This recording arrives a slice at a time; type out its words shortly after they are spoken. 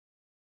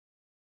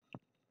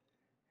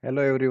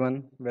Hello everyone,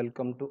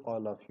 welcome to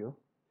all of you.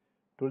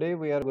 Today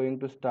we are going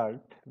to start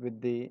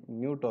with the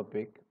new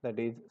topic, that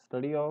is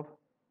study of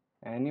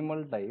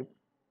animal type,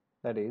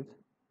 that is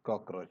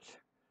cockroach.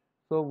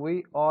 So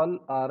we all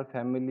are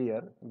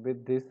familiar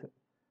with this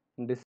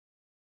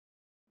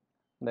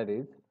that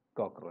is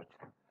cockroach.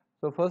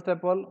 So first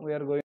of all we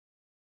are going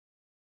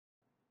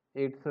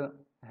its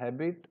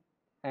habit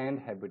and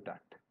habitat.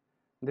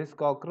 This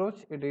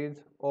cockroach, it is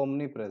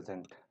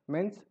omnipresent,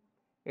 means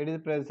it is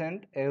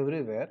present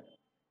everywhere,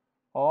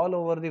 all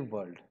over the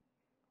world.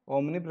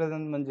 Omni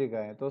present म्हणजे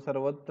काय, तो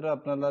सर्वत्र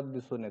आपल्याला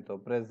दिसून येतो,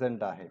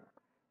 present आहे,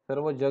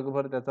 सर्व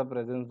जगभर त्याचा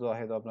प्रेझेन्स जो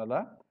आहे तो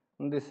आपल्याला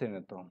दिसून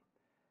येतो.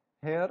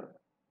 हेअर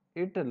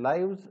इट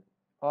लाइव्स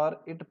और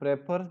it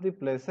prefers the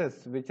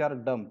places which are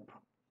dump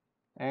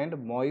and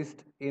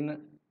moist in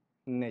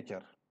nature.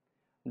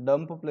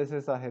 Dump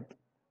places आहेत,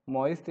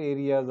 मॉइस्ट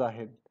एरियाज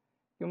आहेत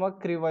किंवा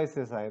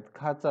क्रिवायसेस आहेत,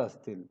 खाचा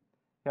असतील,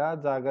 ह्या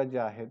जागा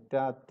ज्या आहेत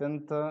त्या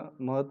अत्यंत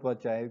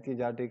महत्त्वाच्या आहेत की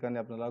ज्या ठिकाणी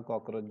आपल्याला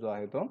कॉकरोच जो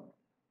आहे तो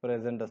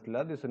प्रेझेंट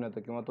असलेला दिसून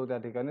येतो किंवा तो त्या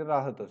ठिकाणी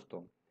राहत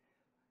असतो.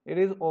 इट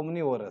इज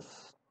ओमनिवरस,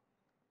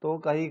 तो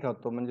काही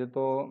खातो, म्हणजे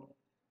तो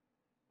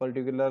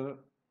पर्टिक्युलर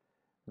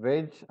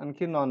व्हेज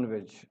आणखी नॉन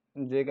व्हेज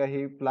जे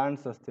काही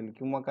प्लांट्स असतील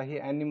किंवा काही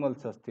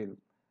ॲनिमल्स असतील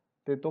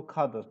ते तो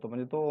खात असतो,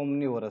 म्हणजे तो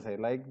ओमनिवरस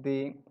आहे. Like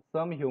the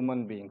some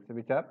human beings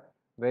which are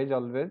veg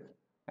always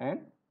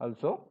and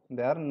also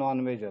they are non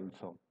veg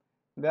also.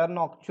 They are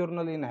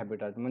नॉक्चुर्नल in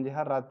habitat, म्हणजे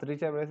हा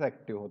रात्रीच्या वेळेस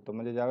ॲक्टिव्ह होतो,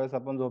 म्हणजे ज्यावेळेस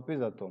आपण झोपी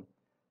जातो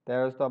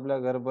त्यावेळेस तो आपल्या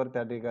घरभर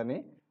त्या ठिकाणी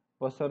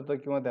पसरतो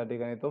किंवा त्या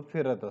ठिकाणी तो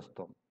फिरत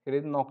असतो. It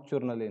is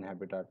नॉक्चुर्नल in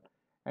habitat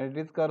and it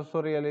is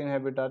cursorial in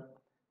habitat.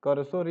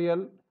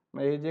 Cursorial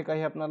म्हणजे जे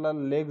काही आपल्याला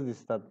लेग्स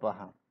दिसतात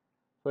पहा,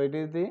 so it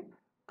is the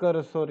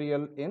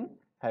cursorial in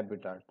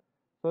habitat.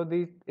 So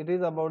it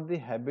is about the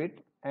habit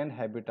and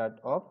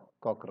habitat of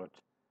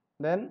cockroach.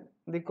 Then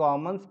the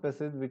common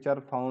species which are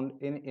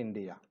found in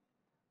India.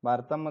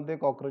 भारतामध्ये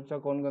कॉकरोचच्या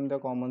कोणकोणत्या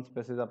common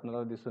species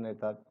आपल्याला दिसून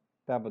येतात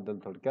त्याबद्दल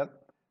थोडक्यात.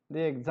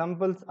 The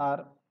examples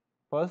are: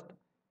 first,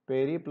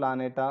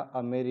 Periplaneta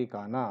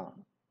americana.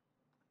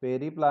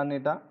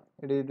 Periplaneta,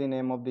 it is the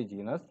name of the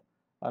genus.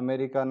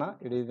 Americana,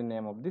 it is the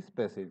name of the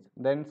species.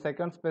 Then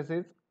second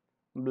species,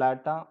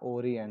 Blatta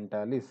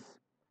orientalis.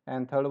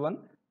 And third one,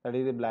 that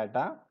is the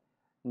Blatta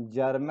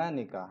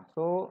germanica.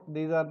 So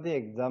these are the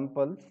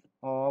examples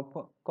of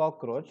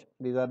cockroach.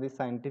 These are the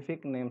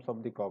scientific names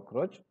of the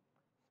cockroach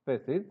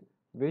species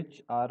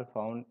which are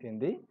found in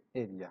the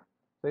area.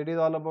 So it is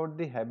all about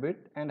the habit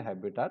and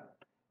habitat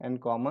and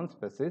common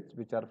species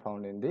which are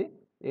found in the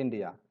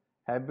India.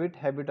 Habit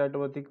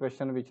हॅबिटॅटवरती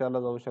question विचारला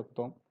जाऊ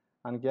शकतो,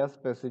 आणखी या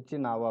स्पेसीजची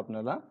नावं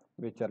आपल्याला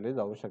विचारली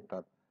जाऊ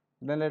शकतात.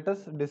 Then let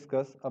us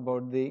discuss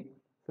about the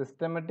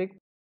systematic.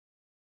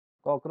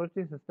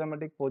 कॉकरोचची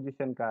systematic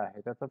position काय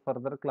आहे, त्याचं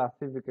फर्दर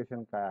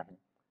क्लासिफिकेशन काय आहे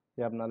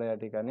हे आपल्याला या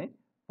ठिकाणी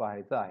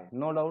पाहायचं आहे.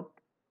 No doubt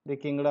the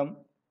kingdom,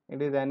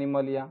 it is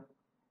ॲनिमलिया.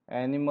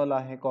 Animal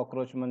आहे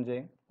कॉकरोच म्हणजे.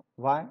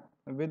 Why?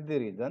 With the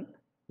reason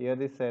here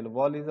the cell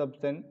wall is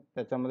absent.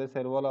 त्याच्यामध्ये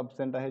सेल वॉल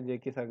अब्सेंट आहे, जे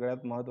की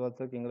सगळ्यात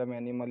महत्त्वाचं किंगडम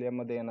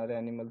ॲनिमलियामध्ये येणाऱ्या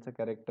ॲनिमलचं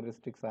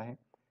कॅरेक्टरिस्टिक्स आहे.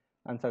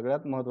 आणि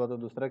सगळ्यात महत्त्वाचं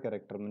दुसरं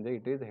कॅरेक्टर म्हणजे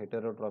it is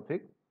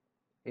heterotrophic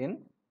in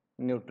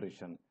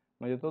nutrition,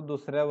 म्हणजे तो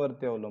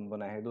दुसऱ्यावरती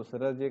अवलंबून आहे.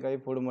 दुसरं जे काही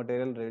फूड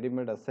मटेरियल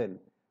रेडीमेड असेल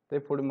ते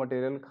फूड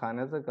मटेरियल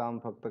खाण्याचं काम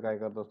फक्त काय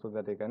करत असतो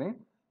त्या ठिकाणी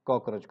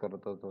कॉकरोच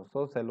करत असतो.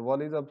 सो cell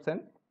wall is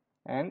absent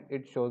and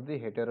it shows the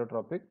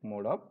heterotrophic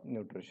mode of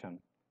nutrition.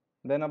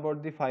 Then about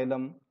the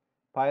phylum.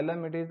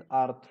 Phylum, it is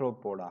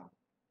arthropoda.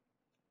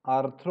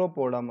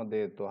 Arthropoda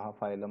मध्ये येतो हा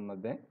फायलम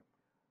मध्ये.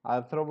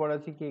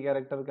 आर्थ्रोपोडाची की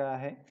कॅरेक्टर काय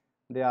आहे?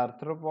 The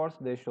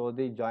arthropods, they show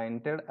the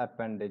jointed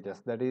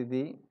appendages, that is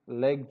the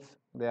legs,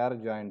 they are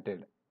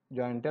jointed.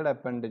 Jointed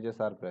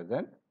appendages are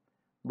present.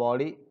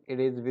 Body,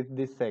 it is with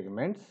the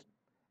segments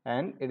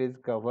and it is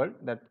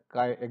covered, that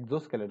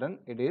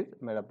exoskeleton, it is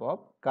made up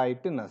of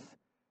chitinous.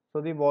 So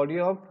the body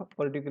of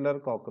particular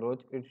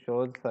cockroach, it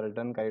shows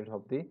certain kinds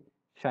of the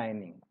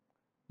shining.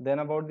 Then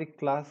about the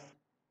class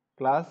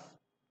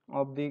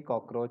of the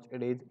cockroach,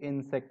 it is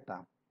insecta.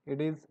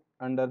 It is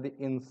under the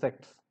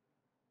insects.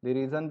 The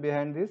reason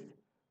behind this,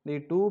 the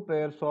two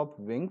pairs of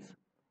wings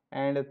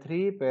and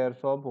three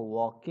pairs of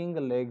walking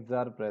legs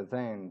are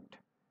present.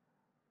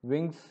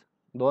 Wings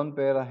दोन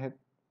pair आहेत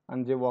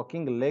आणि जे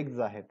walking legs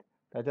आहेत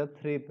त्याच्यात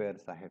 3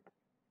 pairs आहेत.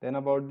 Then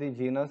about the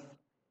genus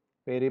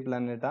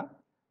पेरिप्लॅनेटा,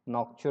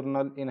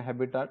 nocturnal in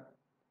habitat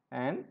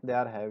and they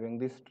are having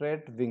the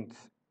straight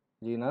wings,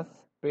 genus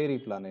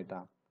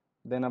Periplaneta.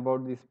 Then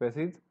about the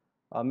species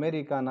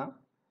Americana,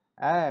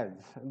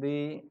 as the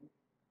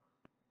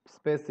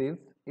species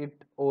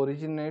it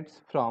originates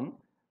from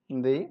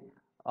the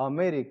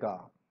America,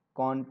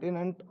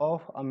 continent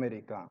of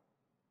America.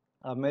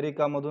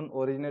 America मधून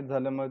originate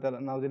झाल्यामुळे त्याला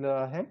नाव दिलेलं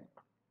आहे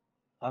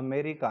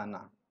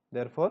Americana.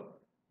 Therefore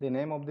the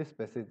name of the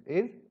species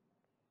is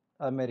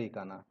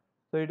Americana.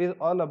 So it is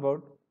all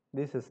about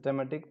the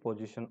systematic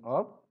position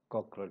of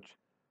cockroach.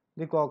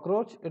 The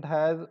cockroach, it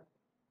has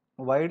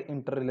wide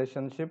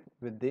interrelationship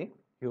with the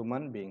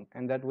human being,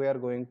 and that we are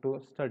going to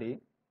study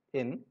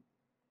in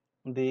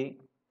the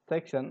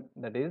section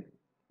that is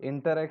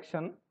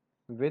interaction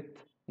with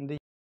the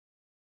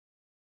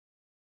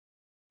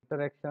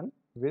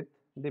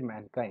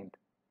mankind.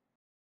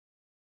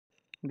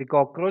 The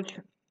cockroach,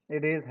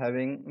 it is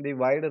having the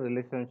wide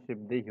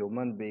relationship the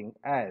human being,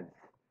 as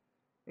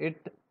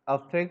it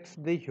affects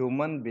the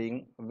human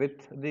being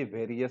with the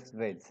various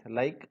ways.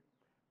 Like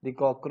the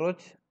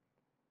cockroach,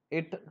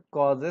 it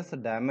causes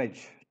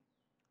damage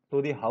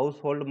to the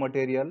household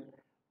material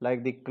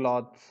like the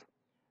cloths,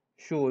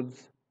 shoes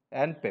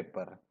and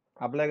paper.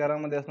 आपल्या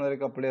घरामध्ये असणारे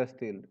कपडे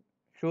असतील,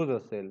 shoes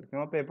असेल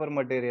किंवा paper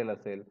material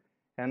असेल,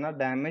 यांना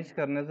damage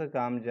करण्याचं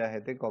काम जे आहे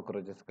ते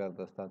कॉक्रोचेस करत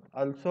असतात.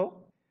 Also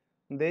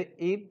they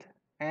eat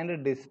and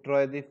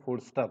destroy the food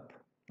stuff.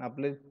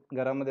 आपले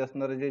घरामध्ये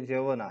असणारं जे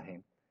जेवण आहे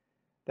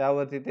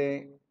त्यावरती ते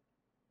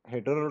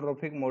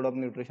हेटेरोट्रॉफिक मोड ऑफ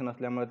न्यूट्रिशन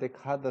असल्यामुळे ते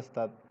खात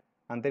असतात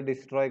आणि ते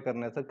डिस्ट्रॉय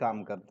करण्याचं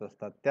काम करत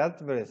असतात.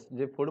 त्याच वेळेस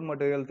जे फूड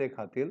मटेरियल ते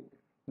खातील,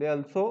 they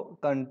also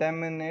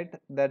contaminate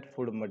that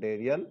food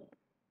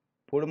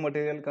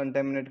material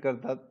contaminate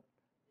करतात.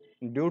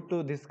 Due to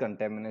this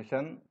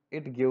contamination,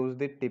 it gives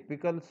the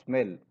typical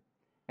smell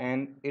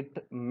and it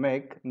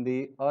make the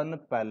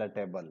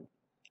unpalatable,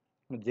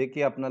 जे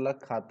की आपल्याला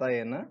खाता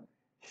येणं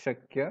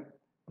शक्य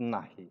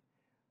नाही.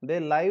 They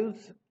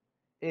lives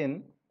in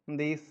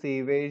the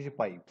sewage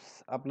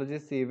pipes. आपलं जे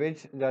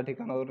सीवेज ज्या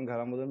ठिकाणावरून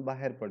घरामधून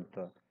बाहेर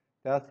पडतं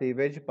त्या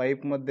सीवेज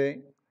पाईपमध्ये,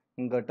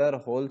 गटर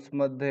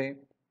होल्समध्ये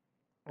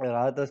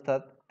राहत असतात.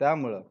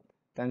 त्यामुळं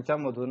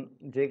त्यांच्यामधून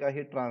जे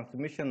काही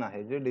ट्रान्समिशन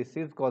आहे, जे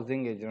डिसीज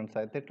कॉझिंग एजंट्स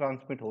आहेत ते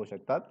ट्रान्समिट होऊ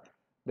शकतात.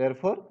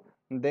 Therefore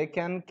they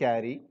can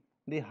carry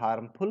the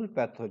harmful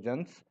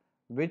pathogens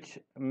which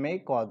may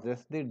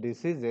causes the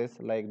diseases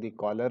like the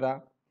cholera,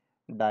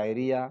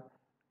 diarrhoea,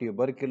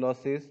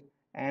 tuberculosis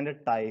and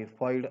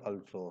typhoid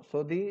also.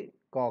 So the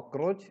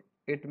cockroach,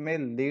 it may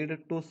lead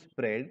to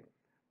spread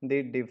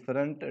the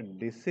different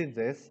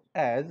diseases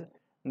as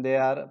they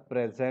are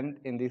present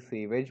in the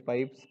sewage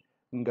pipes,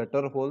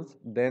 gutter holes,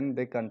 then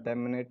they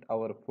contaminate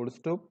our food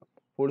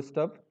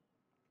stuff.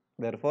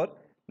 Therefore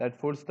that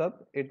food stuff,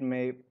 it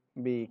may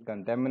be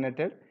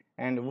contaminated,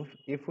 and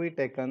if we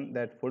taken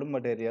that food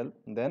material,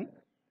 then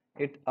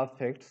it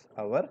affects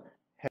our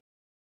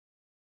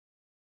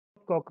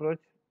cockroach.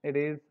 It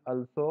is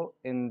also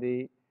in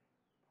the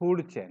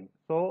food chain,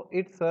 so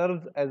it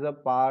serves as a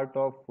part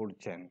of food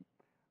chain.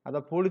 आता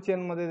food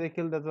chain मध्ये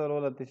देखील त्याचा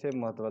role अतिशय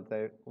महत्त्वाचा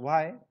आहे.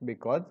 Why?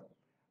 Because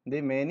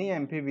the many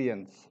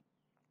एम्फिबियन्स,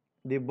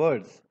 the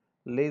birds,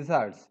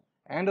 लिझार्ड्स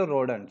and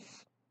रोडंट्स,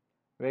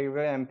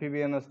 वेगवेगळे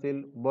amphibian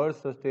असतील,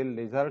 birds असतील,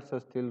 लिझार्ड्स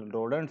असतील,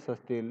 रोडंट्स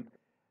असतील,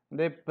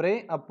 दे pray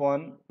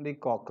upon the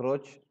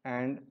cockroach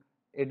and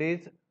it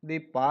is the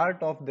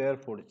part of their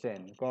food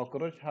chain.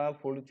 Cockroach हा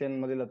फूड चेन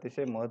मधील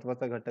अतिशय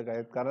महत्त्वाचा घटक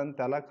आहे, कारण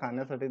त्याला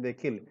खाण्यासाठी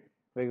देखील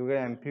वेगवेगळे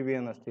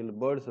एम्फिबियन असतील,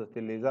 बर्ड्स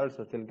असतील, लिझार्ड्स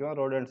असतील किंवा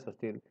रोडंट्स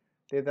असतील,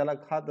 ते त्याला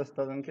खात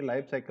असतात आणि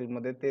लाईफ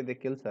सायकलमध्ये ते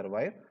देखील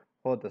सर्वाईव्ह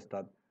होत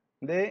असतात.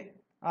 They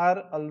are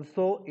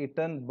also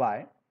eaten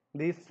by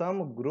the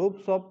some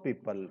groups of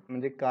people.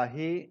 म्हणजे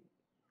काही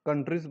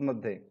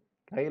कंट्रीजमध्ये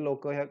काही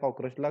लोक ह्या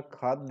कॉक्रोचला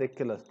खात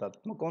देखील असतात.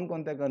 मग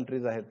कोणकोणत्या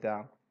कंट्रीज आहेत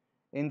त्या?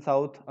 इन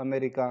south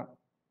America,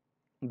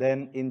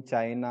 then in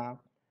China,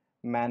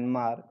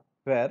 Myanmar,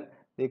 where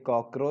the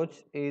cockroach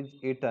is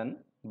eaten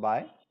by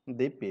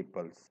the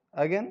peoples.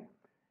 Again,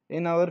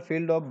 in our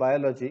field of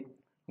biology,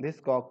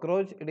 this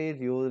cockroach, it is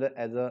used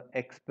as a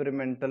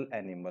experimental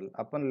animal.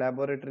 आपण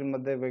लॅबोरेटरी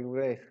मध्ये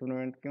वेगवेगळे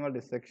experiment किंवा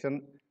dissection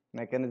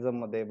mechanism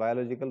मध्ये,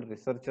 biological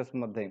researches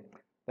मध्ये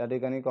त्या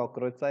ठिकाणी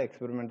कॉक्रोचचा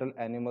experimental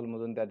animal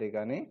म्हणून त्या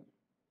ठिकाणी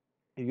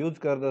यूज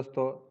करत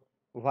असतो.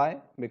 Why?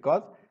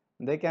 Because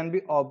they can be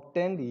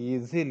obtained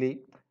easily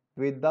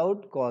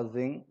without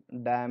causing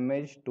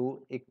damage to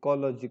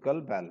ecological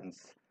balance.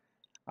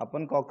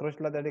 आपण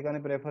कॉक्रोचला त्या ठिकाणी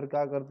प्रेफर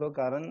का करतो?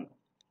 कारण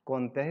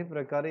कोणत्याही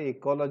प्रकारे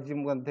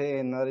इकॉलॉजीमध्ये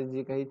येणारी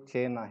जी काही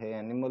चेन आहे,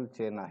 ॲनिमल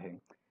चेन आहे,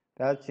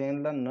 त्या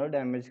चेनला न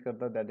डॅमेज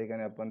करता त्या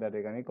ठिकाणी आपण त्या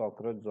ठिकाणी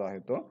कॉक्रोच जो आहे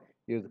तो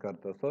यूज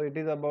करतो. So it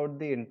is about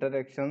the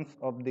interactions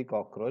of the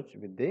cockroach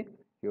with the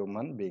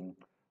human being.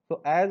 So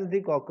as the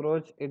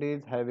cockroach, it is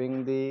having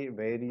the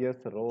various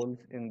roles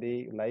in the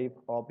life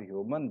of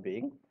human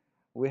being,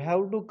 we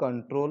have to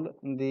control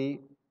the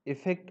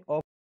effect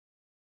of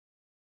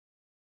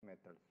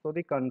methods. So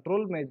the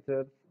control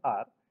measures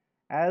are,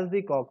 as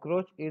the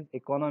cockroach is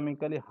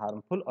economically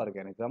harmful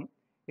organism,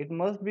 it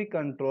must be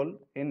controlled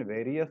in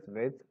various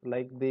ways,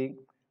 like the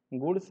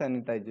good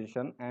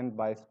sanitization and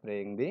by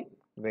spraying the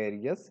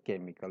various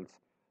chemicals.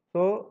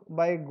 So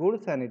by good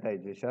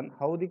sanitization,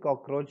 how the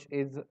cockroach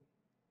is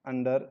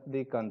under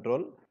the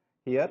control?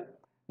 Here,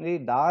 the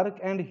dark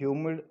and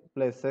humid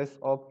places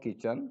of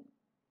kitchen,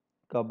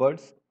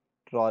 cupboards,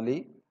 trolley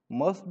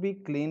must be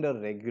cleaned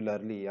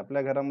regularly.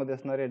 आपल्या घरामध्ये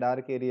असणारे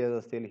dark areas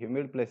असतील,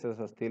 humid places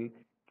असतील,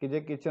 की जे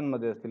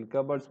किचनमध्ये असतील,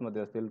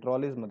 कबर्ड्समध्ये असतील,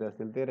 ट्रॉलीजमध्ये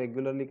असतील, ते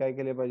रेग्युलरली काय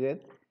केले पाहिजेत?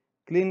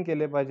 क्लीन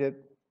केले पाहिजेत.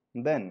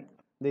 Then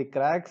the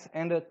cracks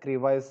and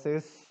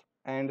क्रिवायसेस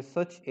and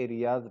such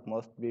areas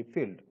must be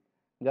filled.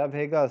 ज्या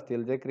भेगा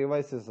असतील, जे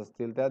क्रिवायसेस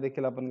असतील, त्या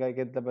देखील आपण काय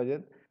केल्या पाहिजेत?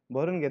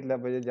 भरून घेतल्या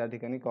पाहिजे, ज्या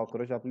ठिकाणी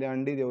कॉक्रोच आपली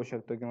अंडी देऊ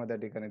शकतो किंवा त्या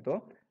ठिकाणी तो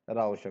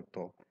राहू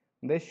शकतो.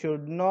 They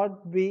should not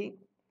be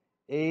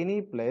any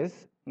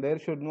place there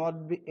should not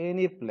be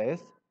any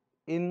place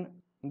in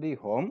the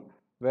home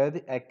where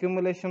the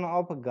accumulation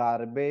of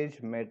garbage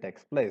may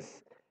takes place.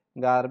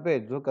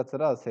 Garbage जो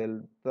कचरा असेल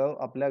तो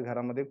आपल्या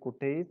घरामध्ये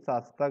कुठेही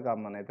साचता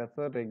कामा नये,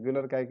 त्याचं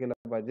रेग्युलर काय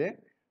केलं पाहिजे,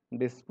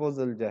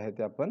 डिस्पोजल जे आहे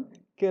ते आपण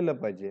केलं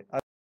पाहिजे.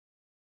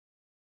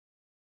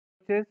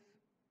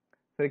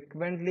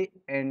 Frequently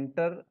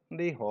enter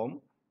the home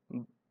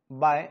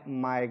by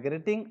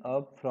migrating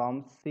up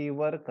from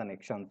sewer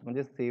connections.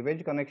 म्हणजे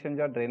सीवेज कनेक्शन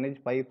ज्या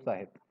ड्रेनेज पाईप्स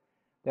आहेत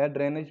त्या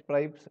ड्रेनेज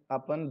पाईप्स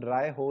आपण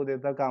ड्राय होऊ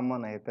देता कामा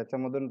नाही,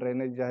 त्याच्यामधून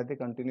ड्रेनेज जे आहे ते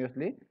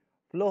कंटिन्युअसली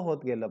फ्लो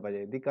होत गेलं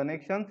पाहिजे. दी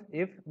connections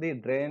if the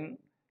drain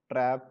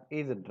trap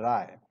is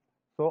dry,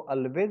 so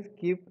always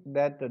keep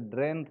that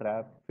drain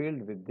trap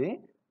filled with the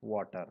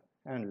water.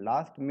 And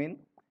last mean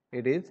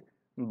it is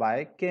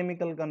by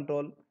chemical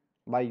control,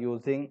 by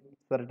using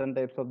certain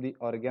types of the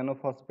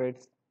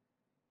organophosphates,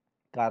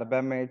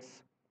 carbamates,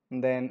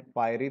 then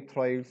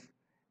pyrethroids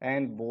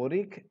and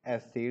boric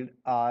acid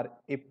are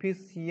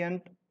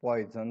efficient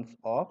poisons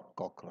of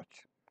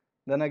cockroach.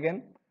 Then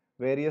again,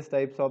 various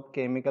types of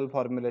chemical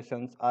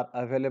formulations are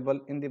available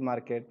in the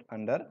market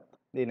under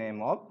the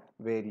name of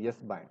various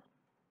brands.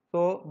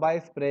 So by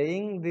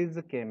spraying these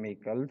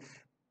chemicals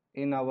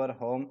in our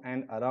home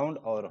and around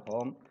our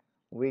home,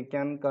 we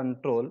can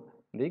control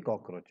the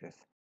cockroaches.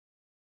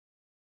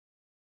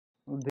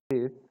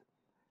 This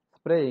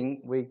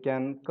spraying we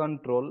can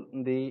control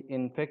the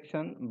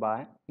infection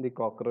by the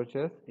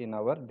cockroaches in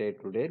our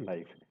day-to-day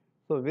life.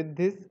 So with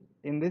this,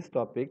 in this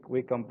topic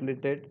we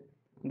completed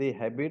the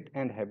habit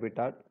and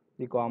habitat,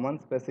 the common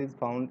species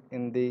found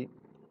in the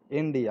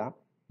India,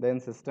 then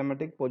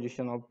systematic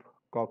position of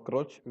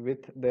cockroach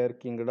with their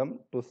kingdom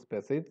to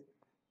species,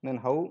 then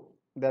how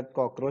that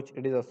cockroach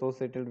it is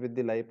associated with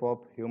the life of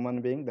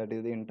human being, that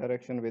is the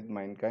interaction with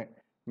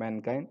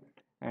mankind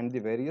and the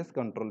various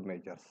control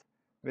measures.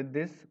 With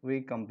this,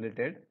 we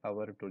completed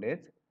our today's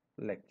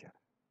lecture.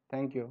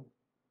 Thank you.